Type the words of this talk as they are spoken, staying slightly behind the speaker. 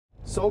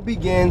So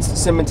begins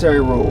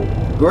Cemetery Road,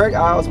 Greg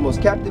Iles'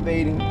 most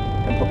captivating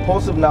and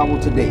propulsive novel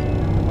to date.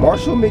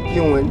 Marshall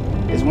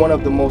McLuhan is one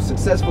of the most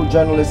successful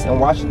journalists in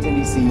Washington,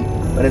 D.C.,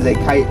 but as a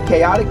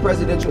chaotic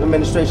presidential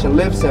administration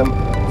lifts him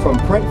from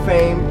print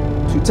fame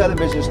to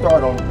television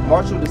stardom,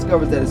 Marshall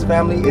discovers that his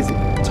family is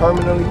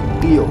terminally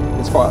ill,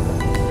 his father,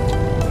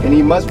 and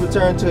he must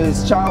return to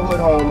his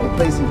childhood home, a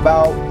place he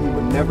vowed he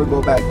would never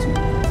go back to.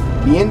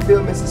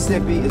 Bienville,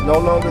 Mississippi is no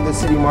longer the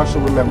city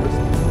Marshall remembers.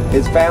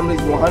 His family's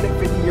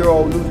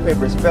 150-year-old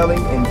newspaper is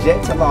failing, and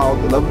Jet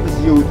Talal, the love of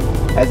his youth,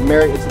 has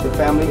married into the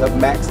family of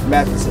Max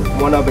Matheson,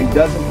 one of a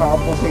dozen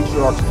powerful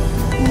patriarchs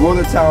who rule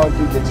the town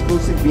through the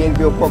exclusive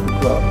Bienville Poker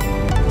Club.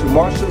 To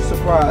Marshall's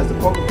surprise, the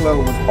Poker Club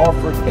was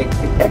offered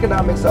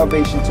economic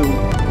salvation to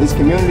this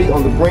community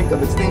on the brink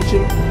of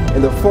extinction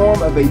in the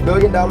form of a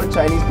billion-dollar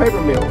Chinese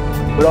paper mill.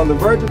 But on the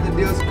verge of the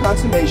deal's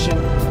consummation,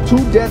 two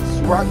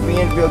deaths rock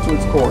Bienville to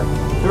its core,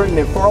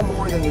 threatening far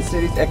more than the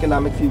city's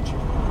economic future.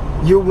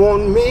 You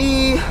want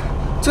me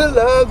to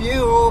love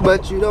you,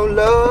 but you don't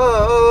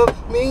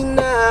love me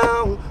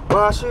now.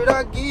 Why should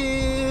I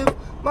give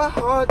my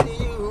heart to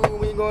you?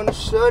 We're gonna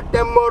shut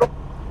that motor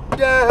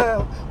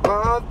down.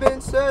 I've been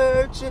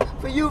searching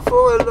for you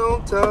for a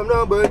long time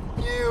now, but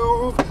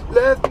you've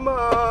left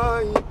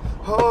my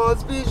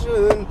heart's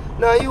vision.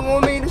 Now you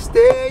want me to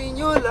stay in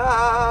your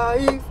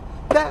life.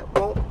 That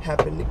won't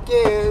happen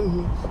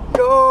again.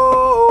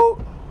 No,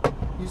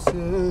 you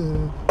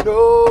said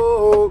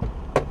no.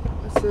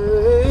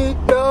 Say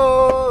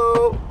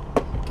no,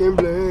 can't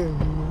blame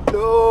you,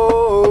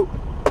 no.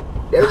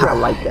 I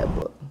like that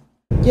book.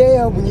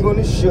 Yeah, when you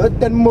gonna shut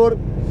that motor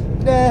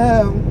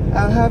down?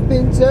 I have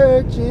been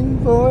searching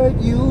for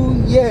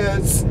you,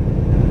 yes.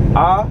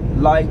 I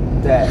like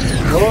that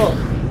book.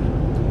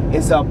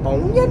 It's up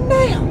on you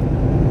now.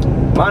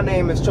 My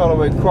name is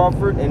Charlie Ray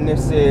Crawford, and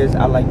this is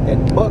I Like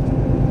That Book,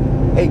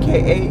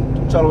 aka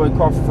Charlie Ray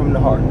Crawford from the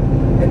Heart.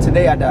 And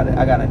today I got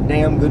a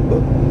damn good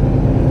book.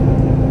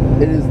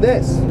 It is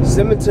this,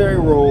 Cemetery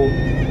Road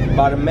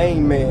by the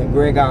main man,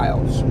 Greg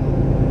Iles.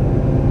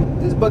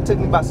 This book took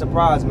me by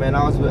surprise, man.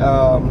 I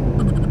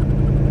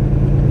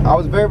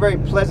was very, very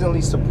pleasantly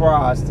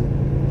surprised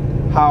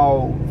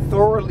how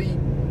thoroughly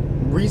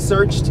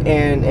researched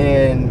and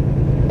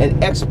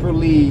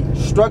expertly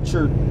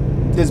structured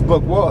this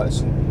book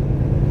was.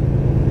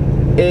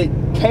 It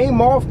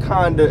came off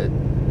kinda,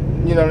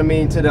 you know what I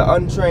mean, to the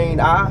untrained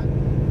eye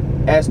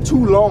as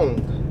too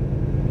long.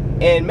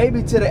 And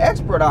maybe to the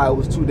expert eye it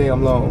was too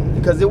damn long,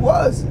 because it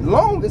was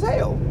long as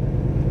hell.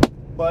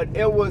 But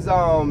it was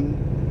a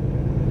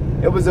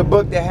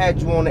book that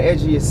had you on the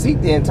edge of your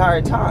seat the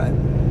entire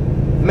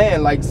time.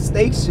 Man, like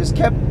stakes just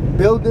kept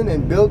building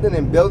and building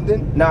and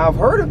building. Now I've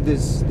heard of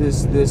this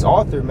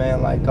author,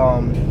 man. Like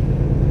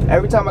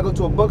every time I go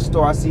to a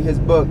bookstore, I see his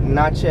book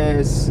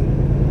Natchez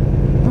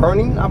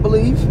Burning, I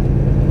believe.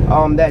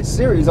 That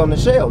series on the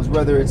shelves,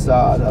 whether it's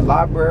a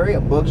library,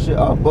 a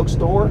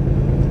bookstore,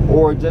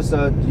 or just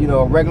a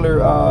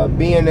regular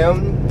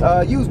B&M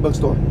used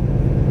bookstore.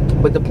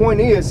 But the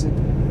point is,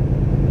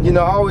 I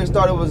always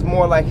thought it was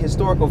more like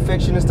historical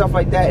fiction and stuff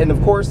like that. And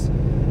of course,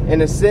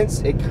 in a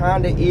sense, it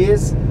kind of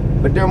is.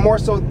 But they're more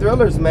so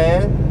thrillers,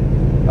 man,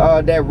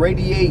 that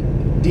radiate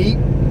deep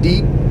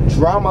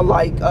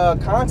drama-like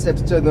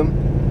concepts to them,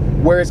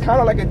 where it's kind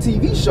of like a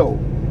TV show.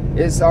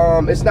 It's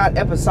not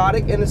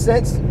episodic in a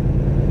sense,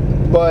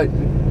 but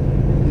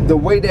the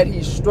way that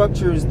he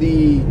structures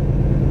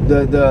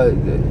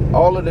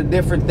all of the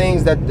different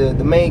things that the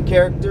main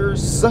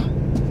characters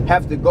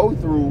have to go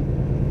through,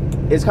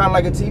 it's kind of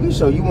like a TV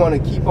show. You want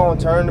to keep on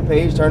turning the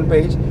page,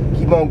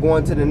 keep on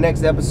going to the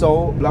next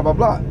episode, blah blah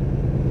blah.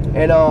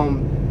 And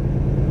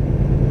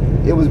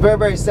it was very,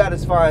 very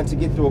satisfying to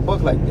get through a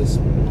book like this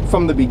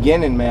from the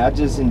beginning, man. I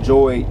just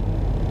enjoyed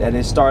that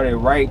it started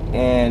right,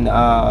 and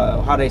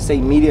how they say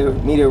media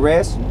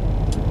res.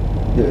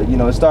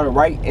 It started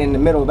right in the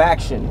middle of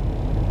action.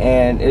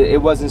 And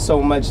it wasn't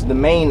so much the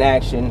main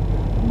action,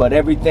 but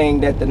everything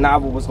that the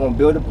novel was going to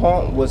build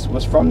upon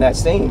was from that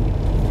scene.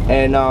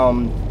 And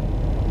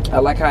I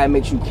like how it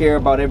makes you care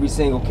about every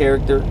single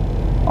character.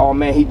 Oh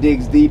man, he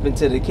digs deep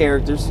into the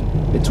characters.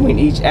 Between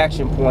each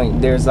action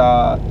point, there's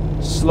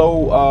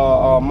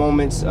slow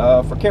moments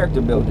for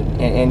character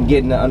building and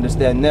getting to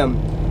understand them.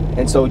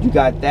 And so you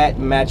got that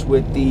matched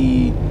with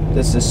the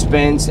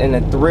suspense and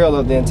the thrill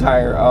of the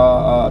entire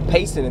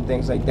pacing and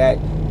things like that.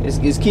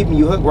 It's keeping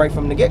you hooked right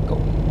from the get-go.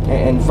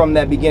 And from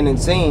that beginning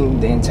scene,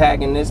 the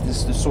antagonist,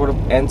 the sort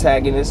of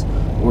antagonist,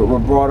 were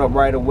brought up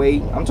right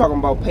away. I'm talking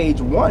about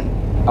page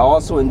 1. I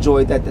also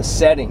enjoyed that the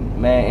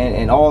setting, man,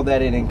 and all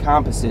that it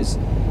encompasses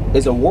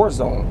is a war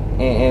zone.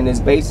 And it's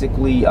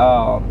basically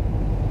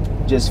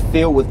just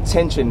filled with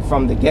tension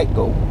from the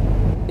get-go.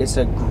 It's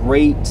a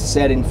great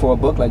setting for a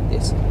book like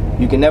this.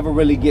 You can never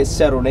really get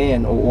settled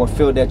in or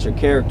feel that your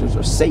characters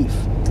are safe.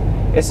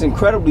 It's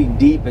incredibly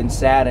deep and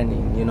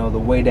saddening, the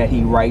way that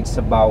he writes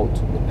about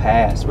the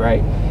past,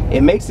 right?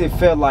 It makes it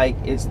feel like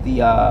it's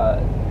the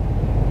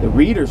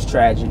reader's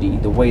tragedy,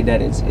 the way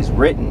that it's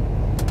written.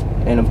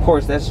 And of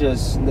course, that's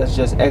just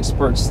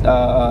experts'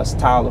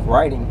 style of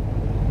writing.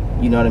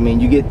 You know what I mean?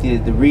 You get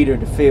the reader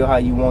to feel how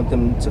you want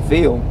them to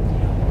feel,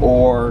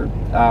 or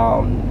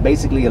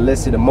basically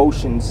elicit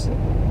emotions,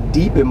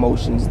 deep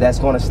emotions that's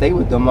going to stay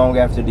with them long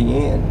after the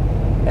end.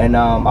 And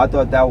I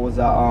thought that was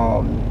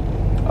a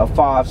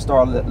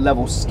 5-star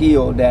level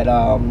skill that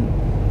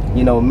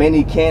you know,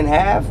 many can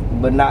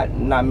have, but not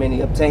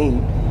many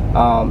obtain.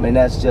 And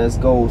that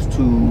just goes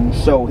to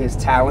show his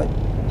talent,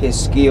 his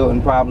skill,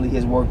 and probably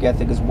his work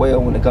ethic as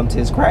well when it comes to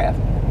his craft.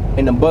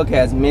 And the book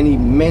has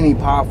many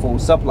powerful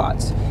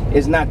subplots.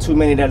 It's not too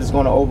many that is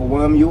going to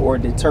overwhelm you or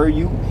deter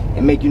you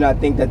and make you not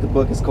think that the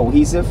book is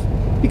cohesive,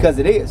 because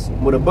it is.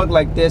 With a book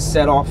like this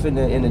set off in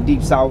the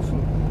deep south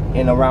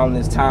and around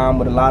this time,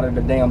 with a lot of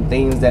the damn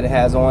themes that it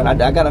has on,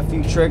 I got a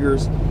few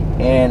triggers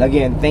and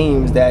again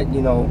themes that,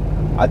 you know,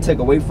 I took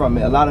away from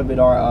it. A lot of it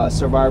are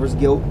survivor's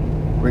guilt,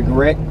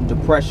 regret,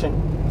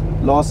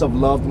 depression, loss of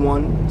loved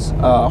ones,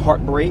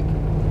 heartbreak,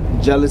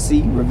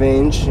 jealousy,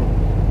 revenge,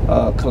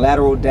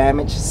 collateral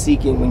damage,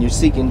 when you're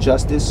seeking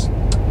justice,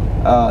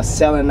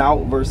 selling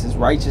out versus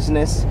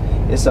righteousness.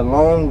 It's a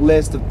long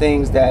list of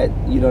things that,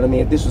 you know what I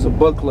mean, if this was a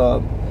book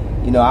club,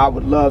 you know, I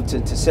would love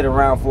to sit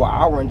around for an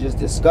hour and just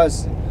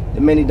discuss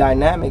the many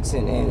dynamics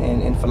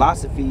and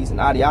philosophies and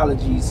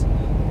ideologies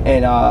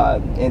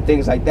and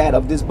things like that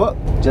of this book.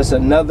 Just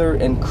another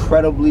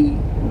incredibly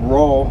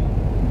raw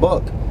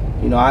book.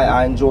 You know,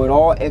 I enjoyed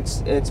all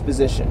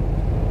exposition.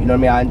 You know what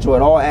I mean? I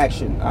enjoyed all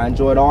action. I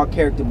enjoyed all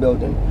character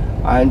building.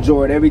 I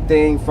enjoyed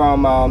everything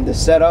from the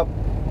setup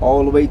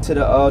all the way to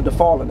the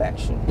fallen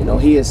action. You know,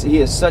 he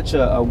is such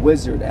a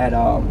wizard at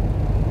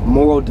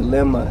moral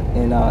dilemma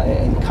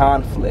and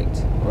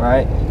conflict,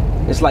 right?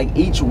 It's like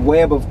each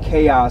web of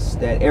chaos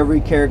that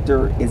every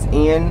character is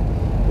in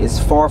is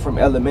far from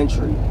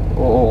elementary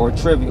or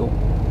trivial.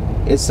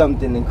 It's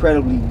something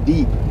incredibly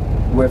deep,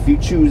 where if you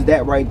choose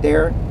that right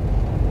there,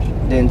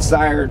 the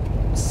entire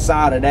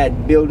side of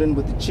that building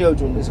with the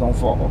children is gonna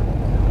fall.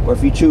 Or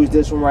if you choose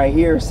this one right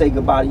here, say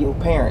goodbye to your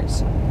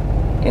parents.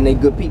 And they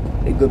good people.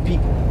 They good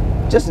people.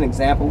 Just an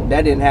example.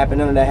 That didn't happen.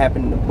 None of that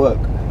happened in the book.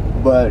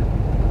 But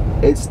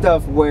it's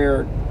stuff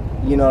where,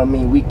 you know what I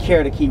mean, we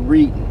care to keep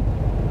reading.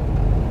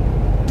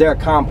 They're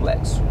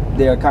complex.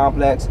 They're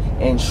complex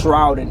and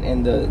shrouded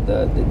in the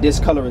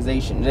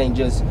discolorization. It ain't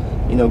just,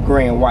 you know,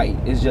 gray and white.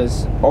 It's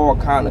just all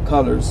kind of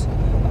colors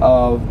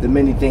of the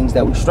many things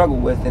that we struggle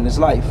with in this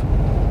life.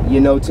 You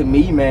know, to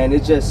me, man,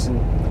 it's just,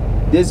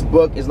 this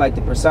book is like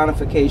the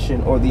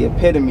personification or the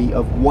epitome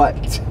of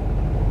what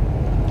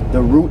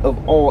the root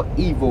of all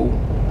evil,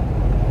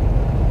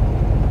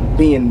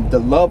 being the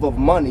love of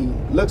money,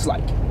 looks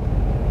like.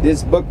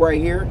 This book right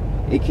here,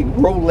 it can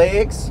grow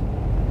legs,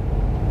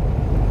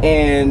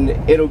 and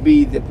it'll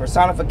be the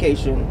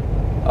personification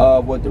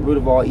of what the root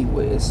of all evil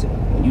is.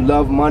 When you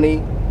love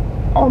money,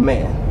 oh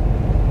man,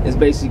 it's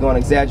basically going to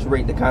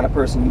exaggerate the kind of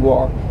person you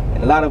are.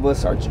 And a lot of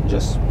us are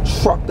just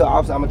trucked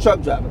up. I'm a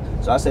truck driver,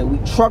 so I say we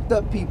trucked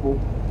up people,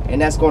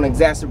 and that's going to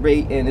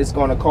exacerbate, and it's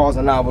going to cause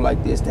a novel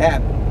like this to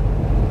happen.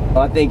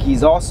 I think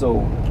he's also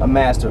a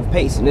master of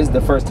pace, and this is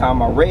the first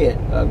time I read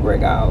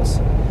Greg Iles,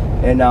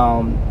 and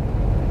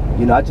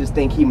you know, I just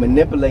think he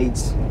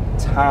manipulates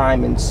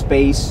time and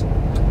space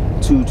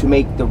to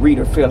make the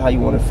reader feel how you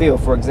want to feel.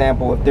 For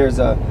example, if there's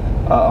a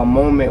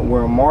moment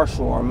where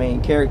Marshall, our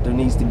main character,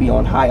 needs to be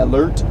on high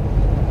alert.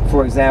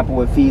 For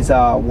example, if he's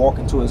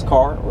walking to his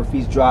car, or if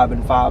he's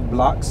driving 5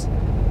 blocks,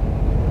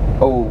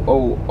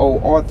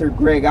 Arthur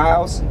Greg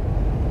Iles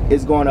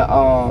is going to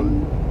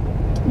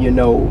you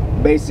know,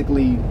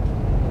 basically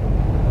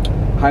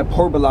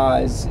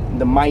hyperbolize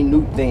the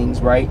minute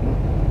things, right?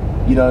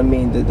 You know what I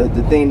mean?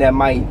 The thing that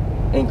might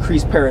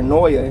increase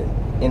paranoia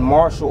in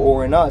Marshall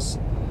or in us,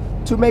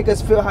 to make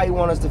us feel how he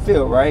wants us to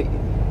feel, right?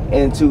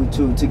 And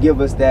to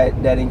give us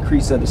that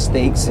increase of the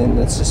stakes and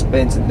the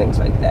suspense and things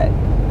like that.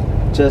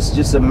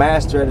 Just a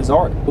master at his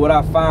art. What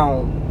I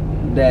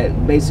found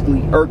that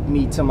basically irked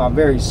me to my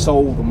very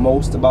soul the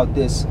most about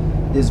this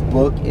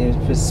book,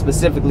 and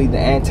specifically the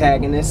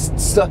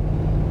antagonists,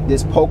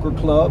 this poker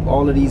club,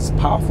 all of these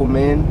powerful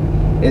men,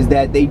 is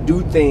that they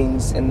do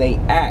things and they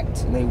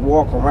act and they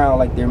walk around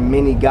like they're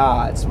mini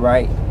gods,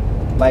 right?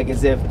 Like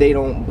as if they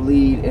don't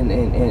bleed and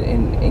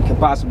can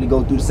possibly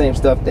go through the same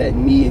stuff that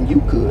me and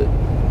you could,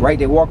 right?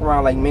 They walk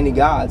around like mini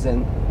gods,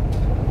 and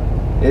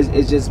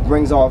it just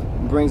brings off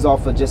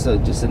just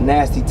a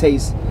nasty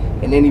taste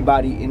in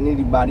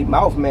anybody's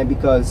mouth, man,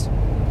 because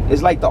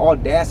it's like the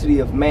audacity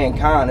of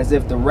mankind, as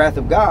if the wrath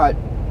of God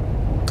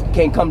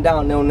can't come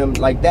down on them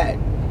like that.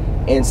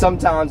 And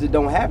sometimes it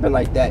don't happen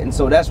like that, and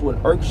so that's what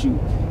irks you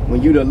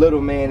when you're the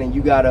little man and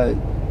you gotta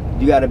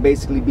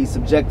basically be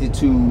subjected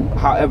to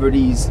however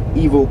these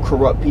evil,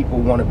 corrupt people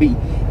want to be.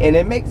 And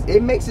it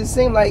makes it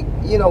seem like,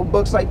 you know,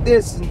 books like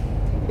this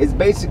is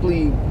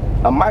basically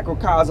a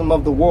microcosm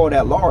of the world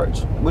at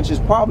large, which is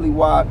probably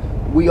why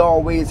we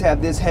always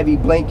have this heavy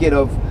blanket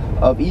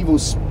of evil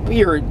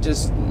spirit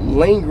just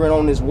lingering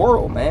on this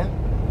world, man.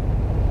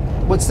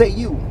 What say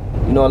you?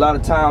 You know, a lot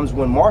of times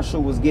when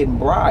Marshall was getting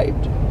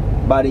bribed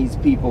by these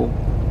people,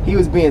 he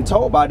was being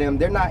told by them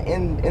they're not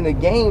in the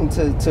game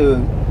to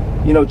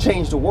you know,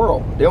 change the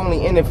world. They're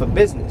only in it for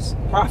business,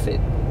 profit.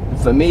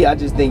 For me, I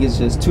just think it's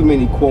just too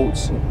many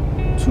quotes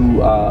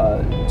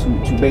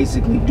to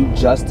basically do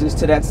justice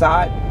to that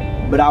side.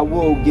 But I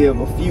will give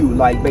a few,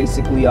 like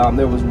basically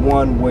there was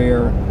one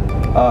where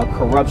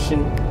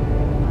corruption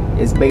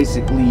is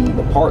basically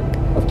the part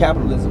of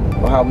capitalism,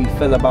 or how we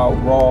feel about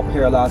raw,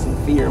 paralyzing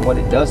fear and what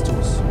it does to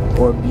us.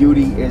 Or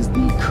beauty is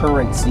the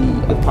currency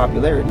of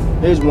popularity.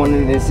 Here's one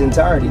in its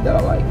entirety that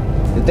I like.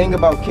 The thing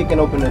about kicking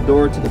open the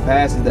door to the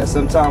past is that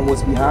sometimes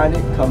what's behind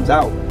it comes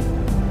out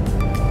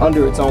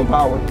under its own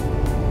power.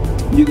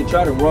 You can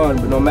try to run,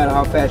 but no matter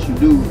how fast you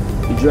do,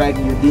 you're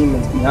dragging your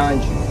demons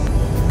behind you.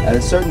 At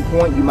a certain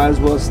point, you might as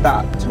well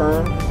stop,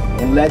 turn,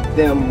 and let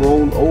them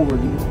roll over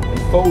you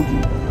and fold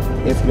you.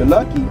 If you're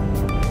lucky,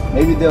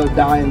 maybe they'll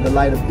die in the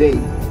light of day.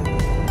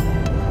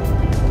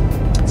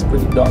 It's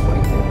pretty dark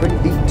right there, pretty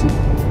deep too.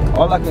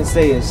 All I can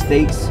say is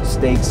stakes,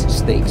 stakes,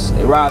 stakes.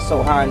 They rise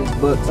so high in this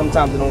book,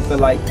 sometimes it don't feel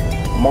like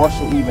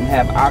Marshall even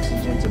have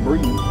oxygen to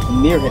breathe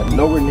near him,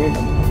 nowhere near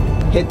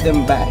him. Hit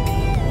them back.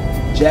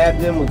 Jab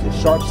them with a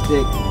sharp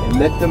stick and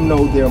let them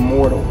know they're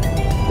mortal.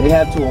 They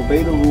have to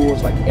obey the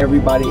rules like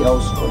everybody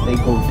else or they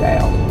go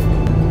down.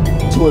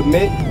 To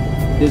admit,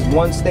 there's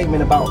one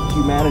statement about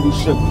humanity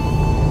shook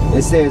me.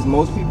 It says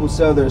most people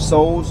sell their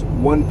souls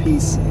one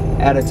piece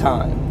at a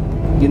time.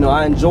 You know,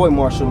 I enjoy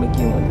Marshall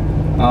McLuhan.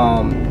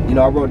 You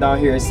know, I wrote down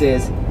here, it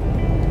says,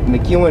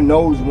 McLuhan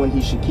knows when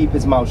he should keep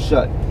his mouth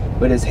shut,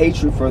 but his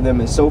hatred for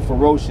them is so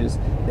ferocious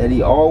that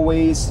he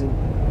always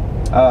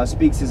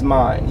speaks his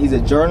mind. He's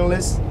a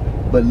journalist,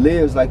 but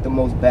lives like the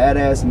most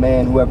badass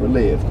man who ever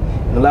lived.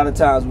 And a lot of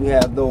times we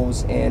have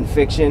those in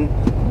fiction,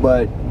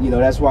 but you know,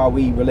 that's why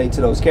we relate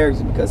to those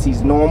characters, because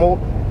he's normal,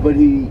 but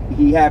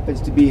he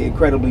happens to be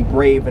incredibly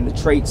brave in the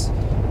traits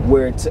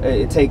where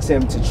it takes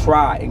him to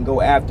try and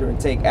go after and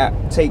take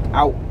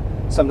out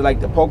something like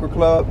the poker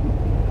club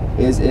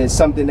is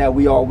something that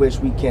we all wish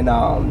we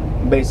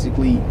can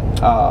basically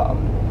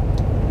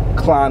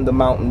climb the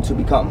mountain to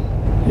become.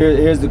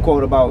 Here's the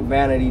quote about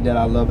vanity that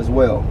I love as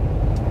well.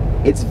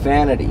 It's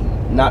vanity,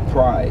 not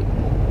pride.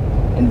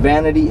 And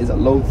vanity is a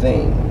low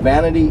thing.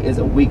 Vanity is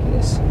a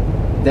weakness.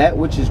 That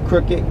which is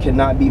crooked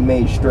cannot be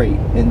made straight,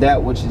 and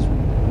that which is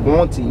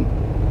wanting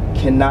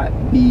cannot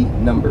be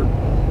numbered.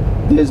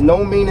 There's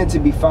no meaning to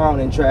be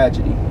found in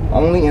tragedy,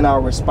 only in our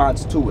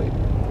response to it.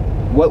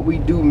 What we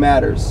do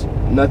matters,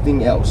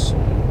 nothing else.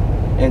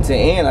 And to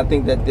end, I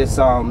think that this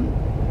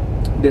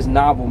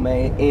novel,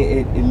 man,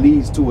 it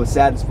leads to a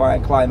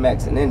satisfying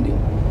climax and ending.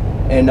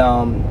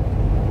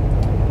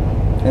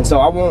 And so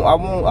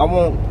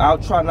I'll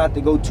try not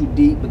to go too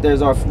deep, but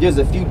there's a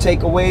few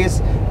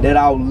takeaways that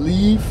I'll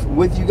leave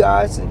with you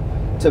guys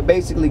to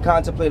basically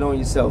contemplate on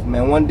yourself,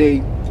 man. One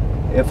day,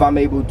 if I'm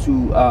able to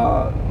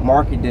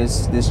market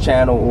this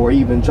channel, or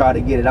even try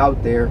to get it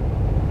out there,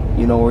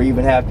 you know, or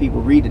even have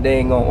people read it, they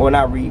ain't gonna, or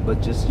not read, but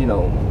just, you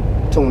know,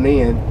 tune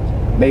in.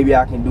 Maybe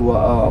I can do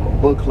a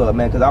book club,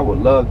 man, because I would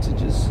love to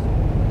just,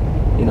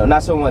 you know,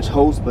 not so much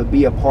host, but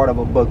be a part of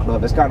a book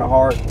club. It's kind of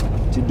hard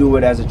to do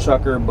it as a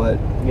trucker, but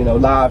you know,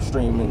 live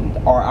streaming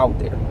are out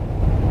there.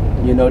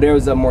 You know, there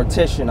was a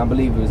mortician, I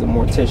believe it was a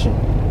mortician,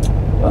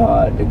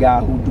 the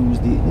guy who do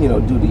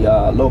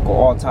the local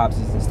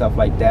autopsies and stuff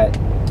like that,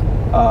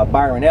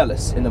 Byron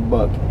Ellis in the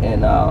book.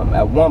 And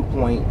at one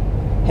point,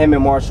 him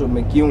and Marshall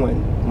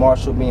McLuhan,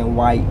 Marshall being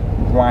white,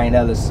 Brian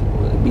Ellis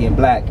being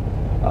black,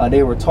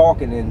 they were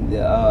talking, and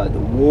the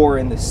war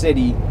in the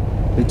city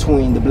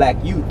between the black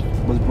youth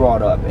was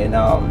brought up. And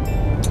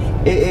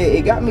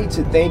it got me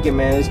to thinking,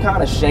 man, it's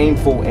kind of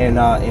shameful and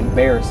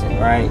embarrassing,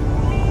 right?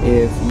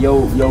 If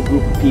your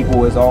group of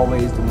people is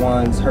always the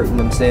ones hurting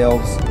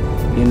themselves,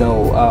 you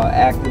know,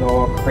 acting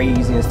all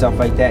crazy and stuff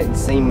like that, and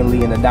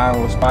seemingly in a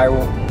downward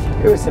spiral,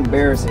 it was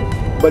embarrassing.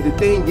 But the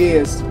thing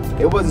is,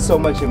 it wasn't so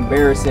much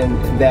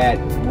embarrassing that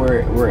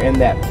we're in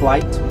that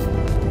plight.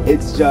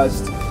 It's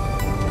just,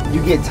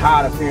 you get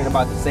tired of hearing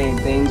about the same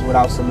things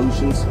without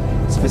solutions,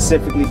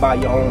 specifically by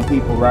your own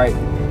people, right?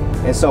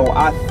 And so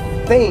I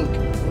think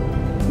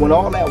when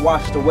all that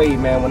washed away,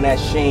 man, when that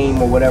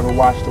shame or whatever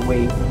washed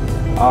away,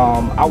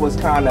 I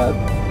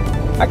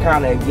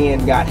kind of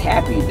again got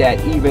happy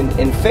that even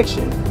in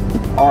fiction,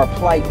 our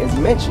plight is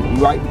mentioned,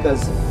 right?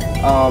 Because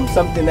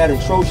something that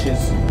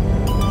atrocious,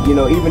 you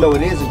know, even though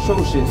it is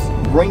atrocious,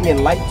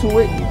 bringing light to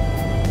it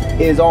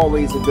is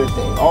always a good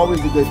thing,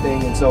 always a good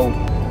thing. And so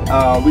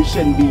we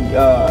shouldn't be,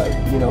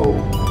 you know,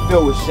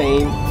 filled with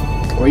shame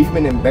or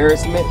even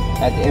embarrassment.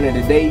 At the end of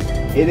the day,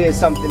 it is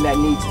something that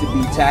needs to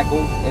be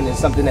tackled, and it's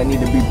something that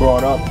needs to be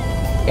brought up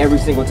every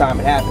single time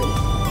it happens.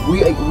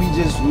 We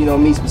just, you know,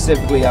 me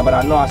specifically, but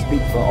I know I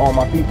speak for all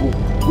my people,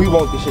 we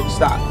want this shit to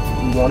stop.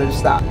 We want it to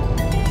stop.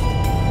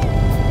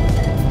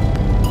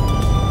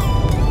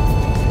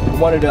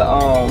 One of the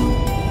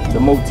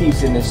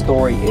motifs in this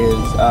story is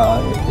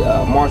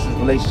Marshall's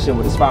relationship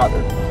with his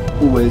father,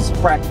 who is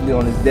practically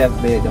on his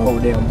deathbed the whole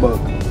damn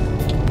book.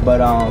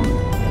 But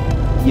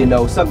you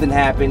know, something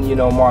happened. You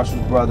know,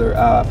 Marshall's brother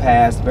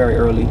passed very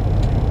early.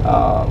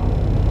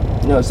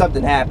 You know,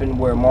 something happened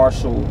where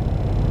Marshall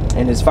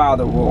and his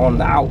father were on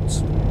the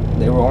outs.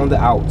 They were on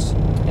the outs.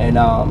 And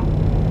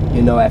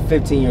you know, at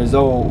 15 years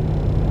old,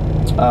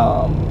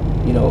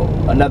 you know,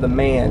 another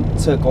man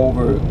took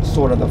over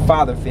sort of the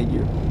father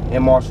figure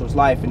in Marshall's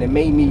life, and it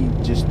made me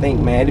just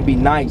think, man, it'd be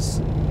nice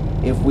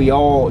if we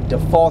all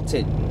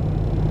defaulted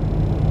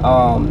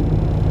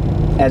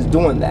as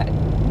doing that,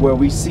 where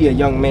we see a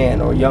young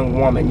man or a young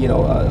woman, you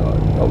know,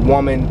 a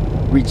woman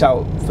reach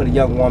out for the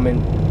young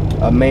woman,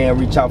 a man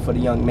reach out for the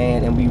young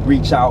man, and we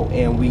reach out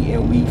and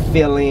we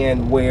fill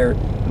in where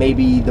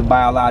maybe the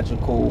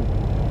biological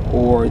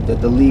or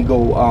the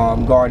legal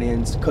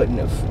guardians couldn't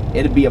have.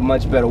 It'd be a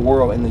much better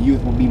world, and the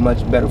youth would be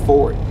much better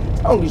for it,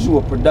 as long as you're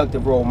a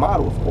productive role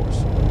model, of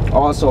course. I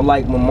also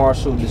like when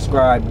Marshall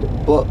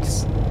described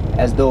books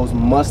as those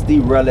musty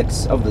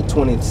relics of the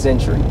 20th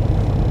century.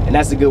 And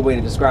that's a good way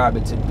to describe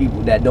it to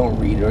people that don't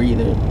read it, or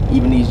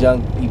even these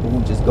young people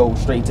who just go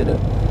straight to the,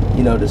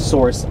 you know, the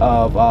source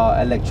of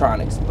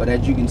electronics. But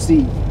as you can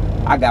see,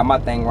 I got my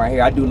thing right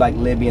here. I do like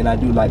Libby and I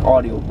do like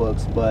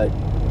audiobooks, but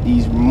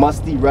these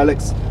musty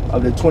relics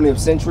of the 20th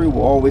century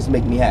will always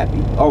make me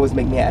happy. Always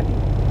make me happy.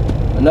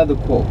 Another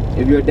quote: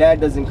 if your dad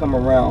doesn't come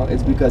around,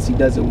 it's because he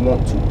doesn't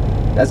want to.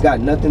 That's got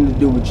nothing to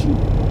do with you.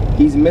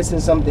 He's missing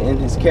something in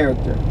his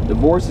character.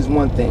 Divorce is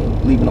one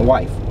thing, leaving a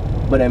wife.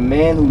 But a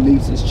man who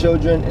leaves his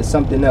children is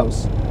something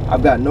else.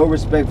 I've got no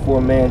respect for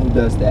a man who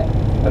does that.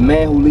 A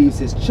man who leaves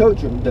his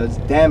children does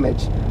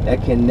damage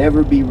that can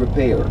never be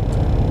repaired.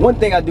 One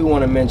thing I do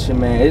want to mention,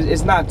 man,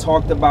 it's not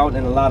talked about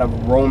in a lot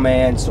of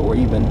romance or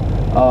even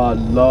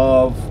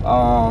love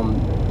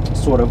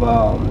sort of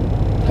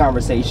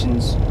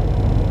conversations.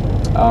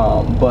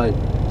 But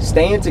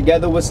staying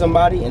together with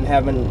somebody and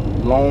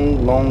having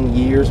long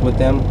years with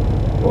them,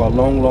 or a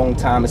long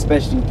time,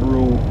 especially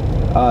through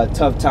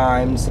tough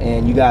times,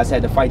 and you guys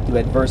had to fight through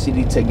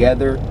adversity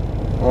together,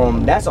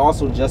 that's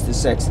also just as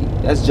sexy.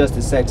 That's just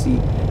as sexy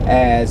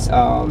as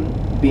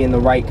being the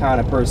right kind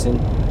of person,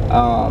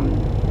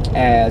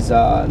 as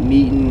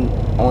meeting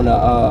on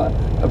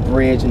a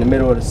bridge in the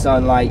middle of the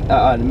sunlight,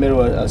 in the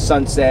middle of a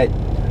sunset,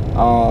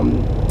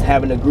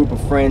 having a group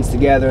of friends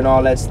together and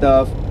all that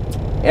stuff.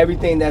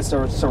 Everything that's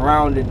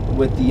surrounded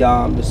with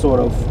the sort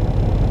of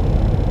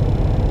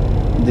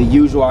the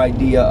usual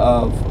idea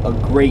of a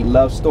great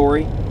love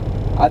story.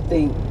 I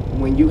think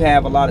when you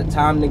have a lot of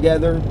time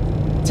together,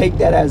 take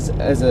that as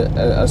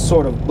a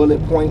sort of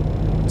bullet point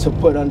to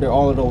put under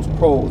all of those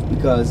pros,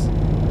 because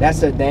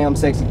that's a damn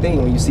sexy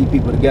thing when you see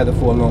people together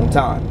for a long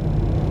time.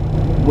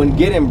 When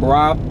getting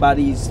bribed by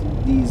these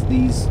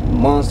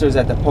monsters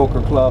at the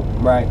poker club,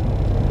 right?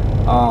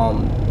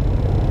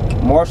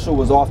 Marshall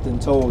was often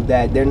told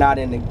that they're not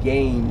in the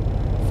game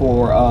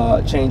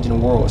for changing the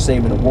world,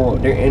 saving the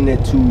world. They're in it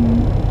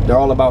they're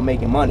all about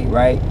making money,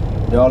 right?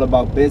 They're all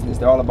about business.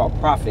 They're all about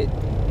profit.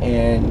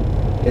 And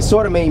it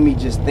sort of made me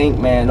just think,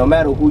 man, no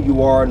matter who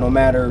you are, no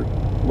matter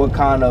what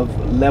kind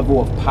of level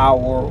of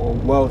power or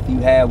wealth you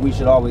have, we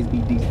should always be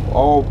decent,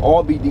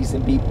 all be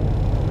decent people.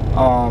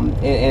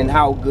 And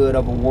how good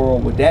of a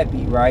world would that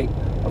be, right?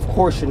 Of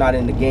course you're not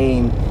in the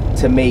game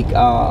to make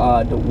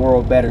the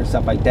world better and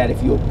stuff like that.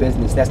 If you're a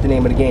business, that's the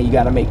name of the game. You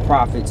got to make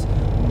profits.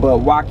 But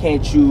why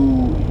can't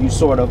you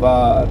sort of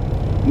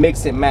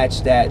mix and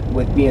match that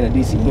with being a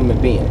decent human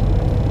being?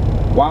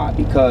 Why?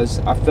 Because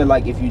I feel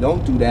like if you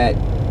don't do that,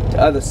 the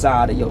other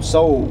side of your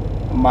soul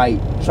might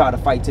try to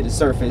fight to the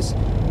surface,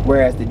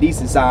 whereas the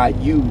decent side,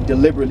 you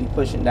deliberately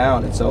pushing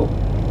down. And so,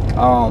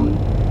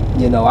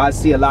 you know, I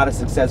see a lot of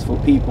successful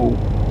people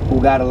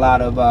who got a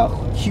lot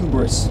of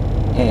hubris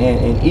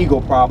and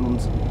ego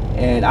problems,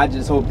 and I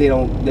just hope they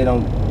don't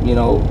you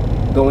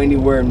know, go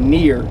anywhere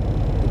near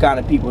the kind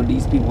of people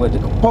these people at the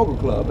poker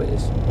club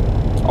is.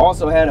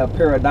 Also had a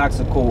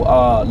paradoxical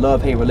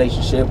love-hate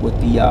relationship with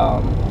the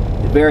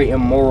very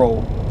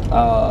immoral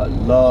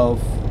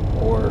love,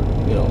 or,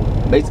 you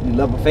know, basically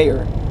love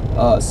affair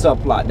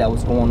subplot that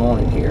was going on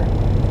in here.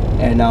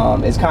 And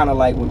it's kind of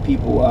like when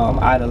people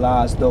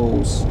idolize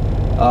those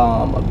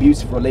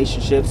abusive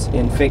relationships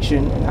in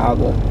fiction, and how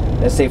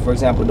let's say for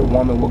example the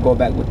woman will go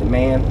back with the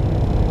man.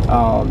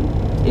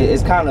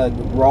 It's kind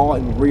of raw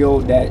and real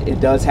that it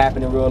does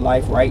happen in real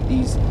life, right?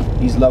 These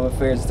love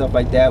affairs and stuff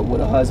like that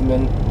with a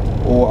husband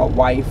or a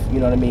wife, you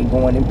know what I mean,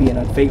 going and being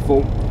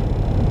unfaithful.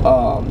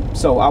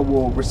 So I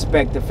will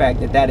respect the fact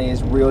that that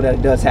is real, that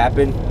it does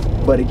happen.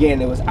 But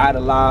again, it was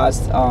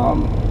idolized.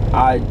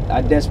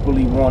 I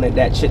desperately wanted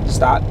that shit to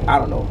stop. I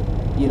don't know,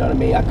 you know what I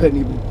mean? I couldn't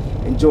even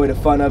enjoy the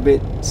fun of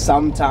it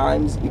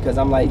sometimes, because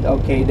I'm like,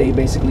 okay, they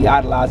basically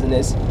idolizing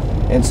this.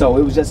 And so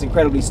it was just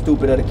incredibly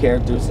stupid of the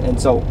characters.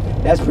 And so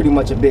that's pretty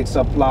much a big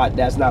subplot.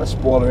 That's not a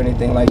spoiler or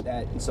anything like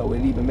that. And so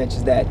it even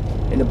mentions that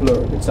in the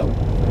blurb. And so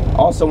I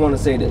also want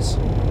to say this: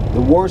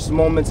 the worst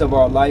moments of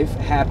our life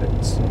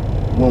happens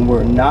when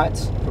we're not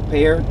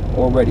prepared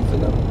or ready for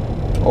them.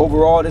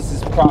 Overall, this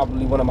is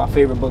probably one of my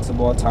favorite books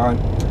of all time.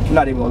 I'm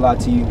not even gonna lie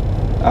to you.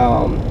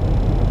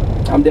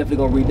 I'm definitely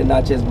gonna read the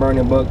Not Just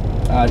Burning book.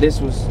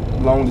 This was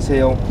long as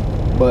hell,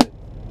 but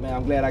man,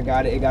 I'm glad I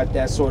got it. It got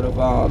that sort of,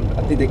 I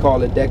think they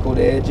call it deco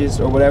the edges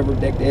or whatever,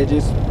 deck the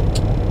edges.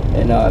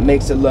 and it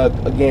makes it look,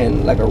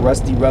 again, like a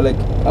musty relic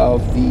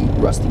of the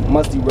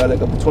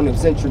 20th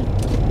century.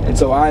 And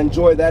so I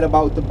enjoy that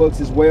about the books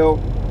as well.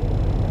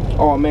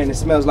 Oh man, it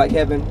smells like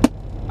heaven.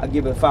 I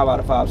give it 5 out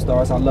of 5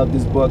 stars. I love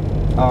this book.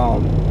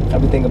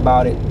 Everything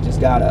about it just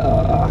got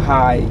a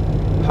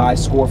high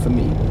score for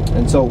me.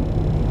 And so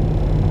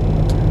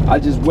I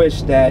just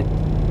wish that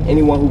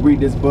anyone who read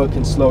this book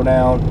can slow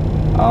down.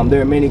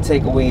 There are many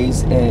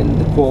takeaways in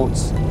the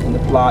quotes, in the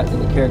plot, in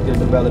the character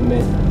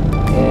development,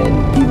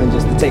 and even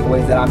just the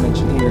takeaways that I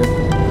mentioned here.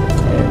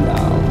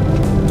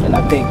 And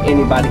I think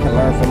anybody can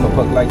learn from a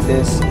book like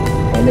this,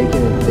 and they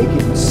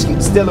can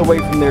steal away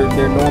from their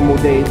normal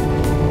day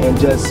and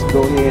just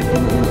go ahead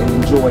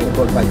and enjoy a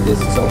book like this.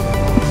 So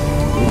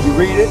if you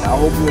read it, I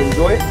hope you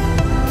enjoy it.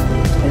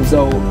 And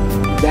so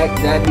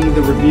that be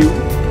the review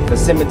for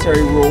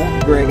Cemetery Rule,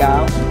 Greg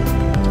Iles.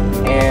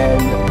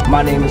 And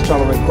my name is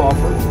Charlie Ray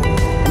Crawford,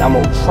 and I'm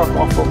gonna truck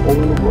off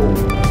on the road.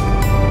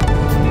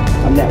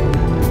 I'm that way.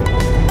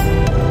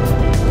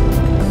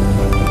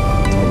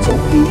 And so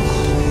peace.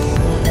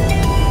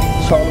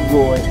 Charlie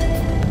Roy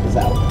is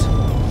out.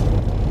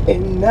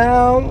 And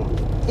now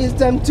it's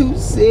time to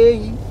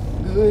say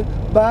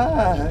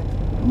goodbye.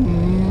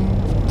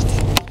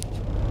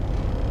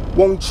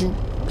 Won't you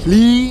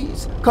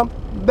please come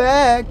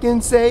back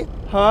and say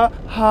hi?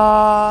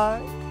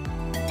 Hi.